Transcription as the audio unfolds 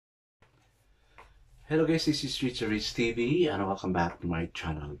Hello guys, this is Richard Rich TV and welcome back to my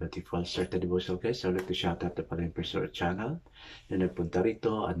channel. But if you start the devotional guys, I'd like to shout out to pala yung person channel na nagpunta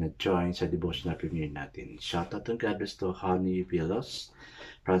rito at nag-join sa devotional premiere natin. Shout out and God bless to Honey Villos,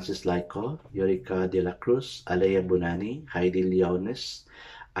 Francis Laico, Yorica De La Cruz, Alea Bonani, Heidi Leones,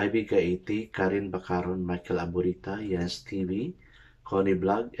 Ivy Gaiti, Karin Bacaron, Michael Aburita, Jens TV, Connie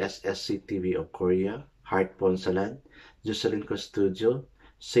Vlog, SSC TV of Korea, Heart Ponsalan, Jocelyn Costudio,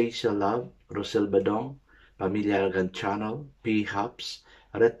 Seychelles Love, Rosel Badong, Pamilya Argan Channel, P. Hubs,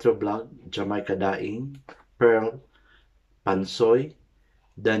 Retro Blog, Jamaica Daing, Pearl, Pansoy,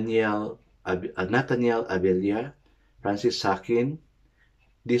 Nathaniel Abelia, Francis Sakin,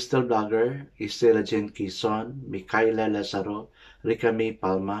 Distal Blogger, Estela Jen Quezon, Micaela Lazaro, Rica May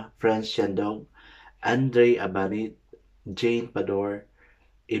Palma, Franz Shandong, Andre Abanid, Jane Pador,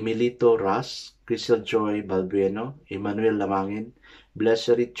 Emilito Ras, Crystal Joy Balbueno, Emmanuel Lamangin,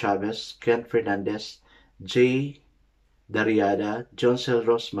 Blesserit Chavez, Ken Fernandez, J. Dariada, John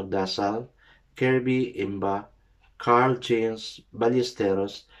Celros Magdasal, Kirby Imba, Carl James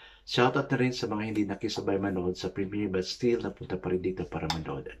Ballesteros. Shoutout na rin sa mga hindi nakisabay manood sa premiere but still napunta pa rin dito para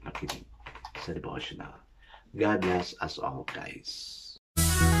manood at makinig sa devotional. God bless us all, guys.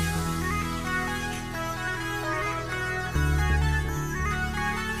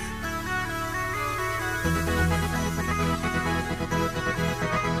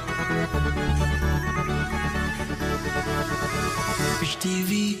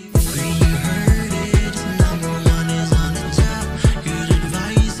 TV, where you heard it, number one is on the top. Good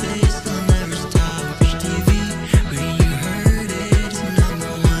advice is they'll never stop. TV, where you heard it,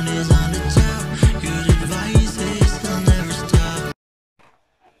 number one is on the top. Good advice is they'll never stop.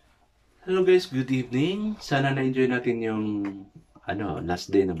 Hello guys, good evening. Sana na-enjoy natin yung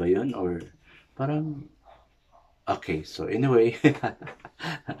last day na ba yun? Or parang okay, so anyway,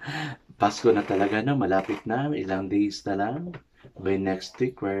 Pasko na talaga, no? Malapit na, ilang days na lang. By next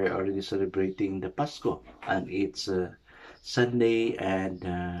week, we're already celebrating the Pasko, and it's Sunday and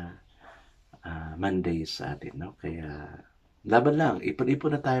Monday sa atin, no? Kaya laban lang,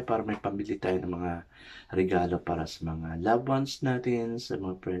 ipon-ipon na tayo para may pambili tayo ng mga regalo para sa mga loved ones natin, sa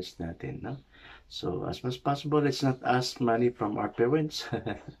mga friends natin, no? So, as much as possible, let's not ask money from our parents.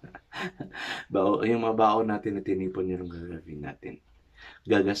 Yung mga baon natin na tinipon yung gagawin natin.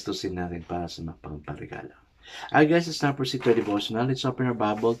 Gagastusin natin para sa mga pangparigalo. Alright guys, let's now proceed to our devotional. Let's open our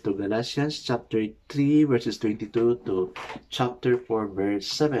Bible to Galatians chapter 3 verses 22 to chapter 4 verse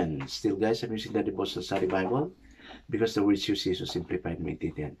 7. Still guys, I'm using the devotional study Bible because the words used is so simplified,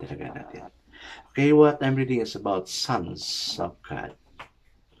 maintindihan talaga natin. Okay, what I'm reading is about sons of God.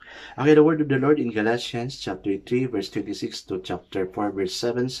 Okay, the word of the Lord in Galatians chapter 3 verse 26 to chapter 4 verse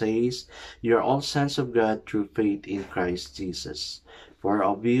 7 says, "You are all sons of God through faith in Christ Jesus. For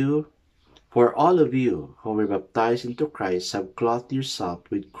all of you who were baptized into Christ have clothed yourself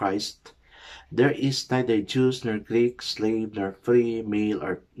with Christ. There is neither Jew nor Greek, slave nor free, male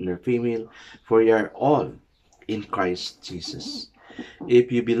nor female, for you are all in Christ Jesus. If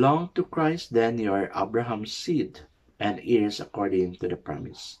you belong to Christ, then you are Abraham's seed and heirs according to the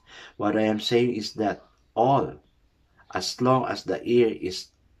promise." What I am saying is that all, as long as the heir is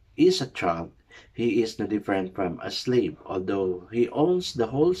a child, he is no different from a slave. Although he owns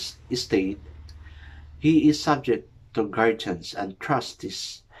the whole estate, he is subject to guardians and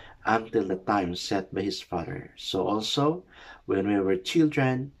trustees until the time set by his father. So also, when we were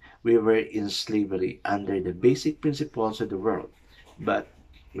children, we were in slavery under the basic principles of the world. But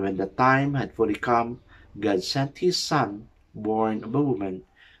when the time had fully come, God sent his Son, born of a woman,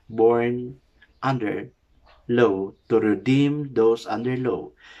 born under law, to redeem those under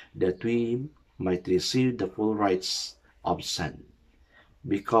law, that we might receive the full rights of son.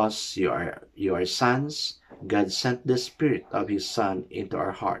 Because you are sons, God sent the Spirit of his Son into our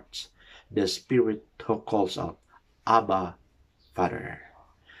hearts, the Spirit who calls out, "Abba, Father."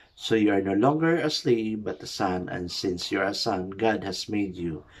 So you are no longer a slave, but a son, and since you are a son, God has made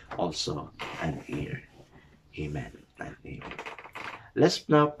you also an heir. Amen and amen. Let's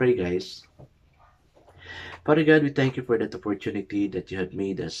now pray, guys. Father God, we thank you for that opportunity that you have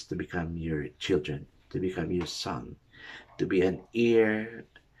made us to become your children, to become your son, to be an heir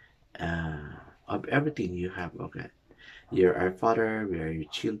of everything you have, oh God. You're our Father, we are your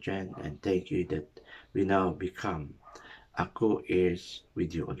children, and thank you that we now become a co-heirs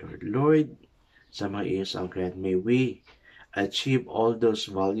with you, O Lord. Lord, sa mga heirs, oh God, may we achieve all those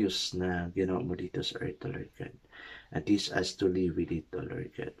values na ginawa mo dito sa earth, O Lord God. And teach us to live with it, O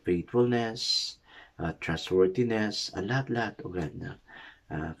Lord God. Faithfulness, trustworthiness, lahat-lahat, O God, na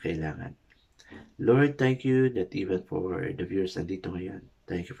kailangan. Lord, thank you that even for the viewers nandito ngayon,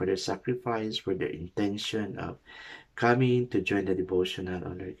 Thank you for their sacrifice, for their intention of coming to join the devotional,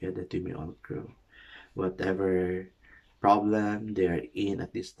 O Lord God, that we may all grow. Whatever problem they are in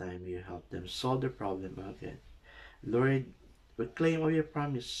at this time, you help them solve the problem, O God. Lord, we claim all your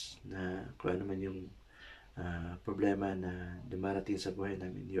promise na kung ano man yung problema na dumarating sa buhay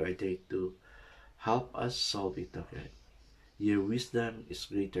namin, you are there to help us solve it, O God. Your wisdom is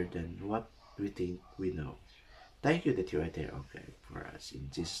greater than what we think we know. Thank you that you are there, okay, for us. In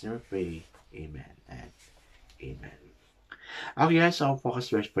Jesus' name we pray. Amen and amen. Okay, guys, our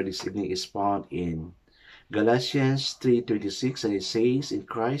focus verse for this evening is found in Galatians 3:26, and it says, "In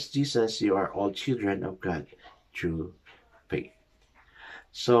Christ Jesus you are all children of God through faith."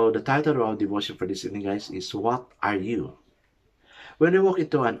 So the title of our devotion for this evening, guys, is "What Are You?" When I walk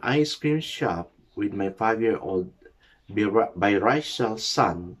into an ice cream shop with my 5-year-old biracial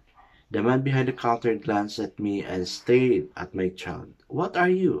son, the man behind the counter glanced at me and stared at my child. "What are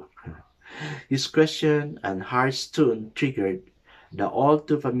you?" His question and harsh tone triggered the all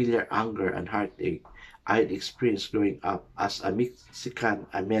too familiar anger and heartache I'd experienced growing up as a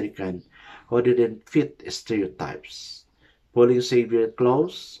Mexican-American who didn't fit stereotypes. Pulling Xavier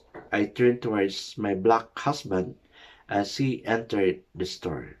close, I turned towards my black husband as he entered the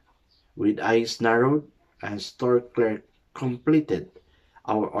store. With eyes narrowed, and store clerk completed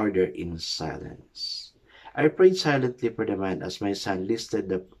our order in silence. I prayed silently for the man as my son listed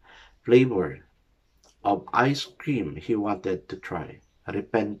the flavor of ice cream he wanted to try.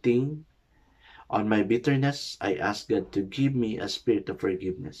 Repenting on my bitterness, I asked God to give me a spirit of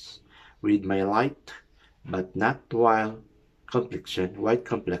forgiveness. With my light, but not white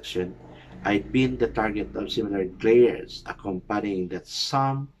complexion, I'd been the target of similar glares accompanying that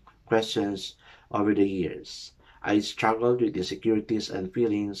some questions over the years. I struggled with insecurities and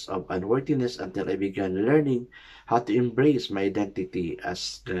feelings of unworthiness until I began learning how to embrace my identity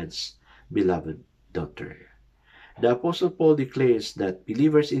as God's beloved daughter. The Apostle Paul declares that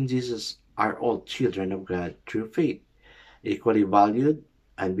believers in Jesus are all children of God through faith, equally valued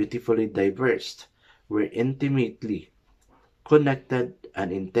and beautifully diverse. We're intimately connected and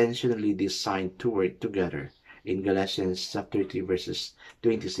intentionally designed to work together in Galatians chapter 3 verses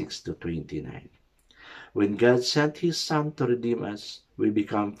 26 to 29. When God sent His Son to redeem us, we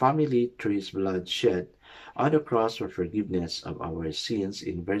become family through His blood shed on the cross for forgiveness of our sins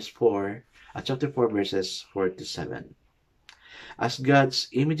in chapter 4 verses 4 to 7. As God's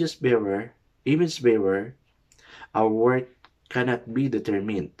image bearer, our worth cannot be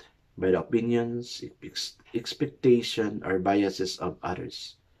determined by the opinions, expectation, or biases of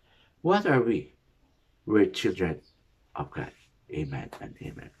others. What are we? We're children of God. Amen and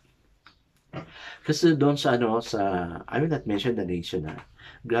amen. Kasi doon sa I will not mention the nation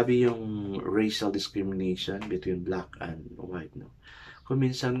grabe yung racial discrimination between black and white, no? Kung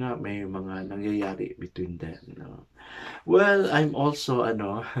minsan nga may mga nangyayari between them, no? Well, I'm also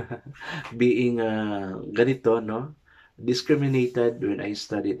being ganito, no? Discriminated when I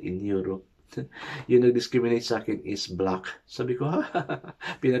studied in Europe. Yung nag-discriminate sa akin is black. Sabi ko,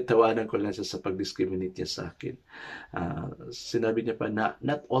 pinatawanan ko lang siya sa pag-discriminate niya sa akin. Sinabi niya pa na,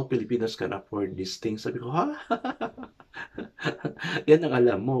 not all Filipinos can afford these things. Sabi ko, yan ang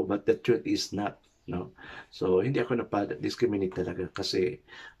alam mo, but the truth is not. No? So, hindi ako discriminate talaga kasi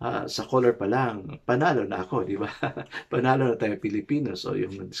sa color pa lang, panalo na ako, di ba? Panalo na tayo Pilipino. So,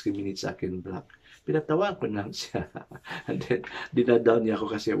 yung discriminate sa akin black. Pinatawaan ko lang siya. And then, dinadown niya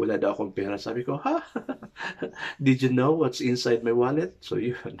ako kasi wala daw akong pera. Sabi ko, did you know what's inside my wallet? So,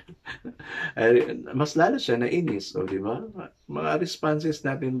 yun. Mas lalo siya nainis. O, di ba? Mga responses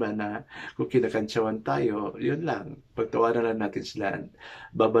natin ba na kung kinakantsawan tayo, yun lang. Pagtawanan lang natin sila,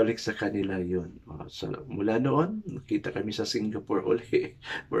 babalik sa kanila yun. So, mula noon, nakita kami sa Singapore uli.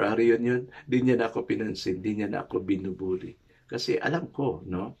 For yun, di niya na ako pinansin, di niya na ako binubuli. Kasi alam ko,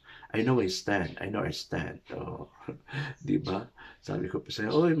 no? I know I stand. Oh, di ba? Sabi ko pa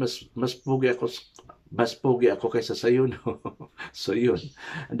sa'yo, oy, mas pogi ako kaysa sa'yo, no? So, yun.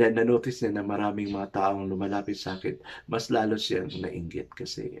 And then, na-notice niya na maraming mga taong lumalapit sa akin. Mas lalo siyang nainggit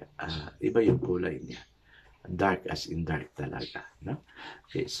kasi iba yung kulay niya. Dark as in dark talaga, no?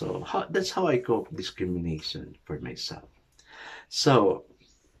 Okay, so, that's how I cope discrimination for myself. So,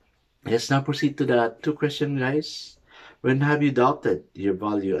 let's now proceed to the 2 questions, guys. When have you doubted your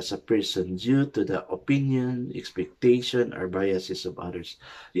value as a person due to the opinion, expectation, or biases of others?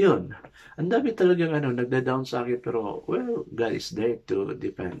 Yun. Ang dami talagang nagda-down sa akin, pero, well, God is there to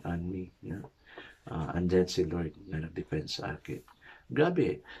depend on me. No? And then si Lord na nag-depend sa akin.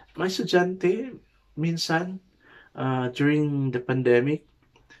 Grabe. May estudyante, minsan, during the pandemic,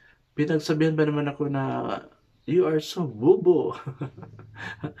 pinagsabihan ba naman ako na You are so bobo.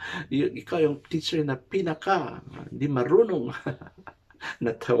 Ikaw yung teacher na hindi marunong.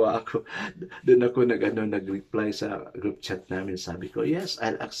 Natawa ako. Doon ako nag-reply sa group chat namin. Sabi ko, yes,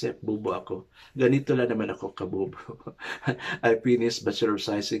 I'll accept, bobo ako. Ganito lang naman ako kabobo. I finished Bachelor of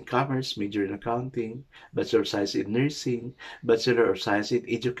Science in Commerce, major in Accounting, Bachelor of Science in Nursing, Bachelor of Science in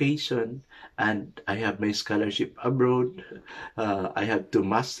Education, and I have my scholarship abroad. I have 2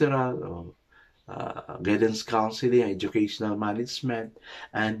 masteral, guidance counseling, educational management,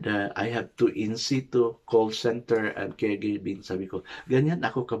 and I have 2 in situ, call center, and caregiving. Sabi ko, ganyan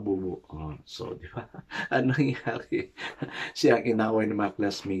ako kabubo. So, di ba? Ano nangyari? Siya ang inaway ng mga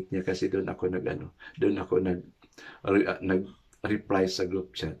classmate niya kasi doon ako nag-reply sa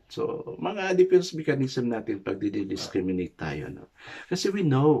group chat. So, mga defense mechanism natin pag discriminate tayo. No? Kasi we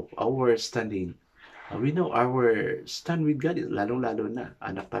know our standing. We know our stand with God, lalong-lalo na,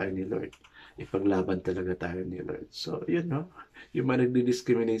 anak tayo ni Lord. Ipaglaban talaga tayo ni Lord. So, yun, no? Yung mga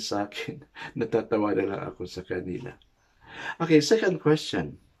nagdi-discriminate sa akin, natatawa na lang ako sa kanila. Okay, second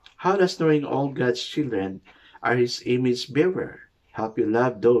question. How does knowing all God's children are His image bearer help you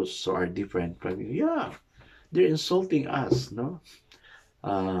love those who are different from you? Yeah, they're insulting us, no?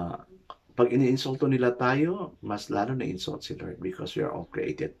 Pag ini-insulto nila tayo, mas lalo na insult si Lord because we are all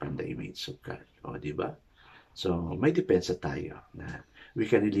created from the image of God. O, di ba? So, may depensa tayo na we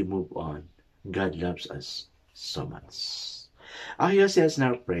can really move on. God loves us so much. Yes,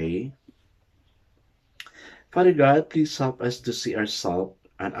 now pray. Father God, please help us to see ourselves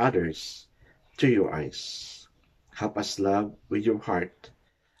and others through your eyes. Help us love with your heart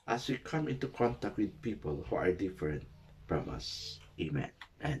as we come into contact with people who are different from us. Amen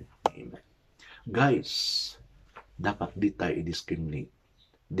and amen. Guys, dapat di tayo i-discriminate.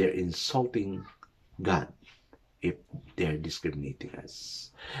 They're insulting God if they're discriminating us.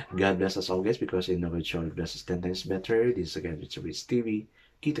 God bless us all, guys, because in our God bless us 10 times better. This is again Richard TV.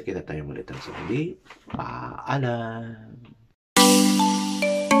 Kita-kita tayo ulit sa muli. Paalam!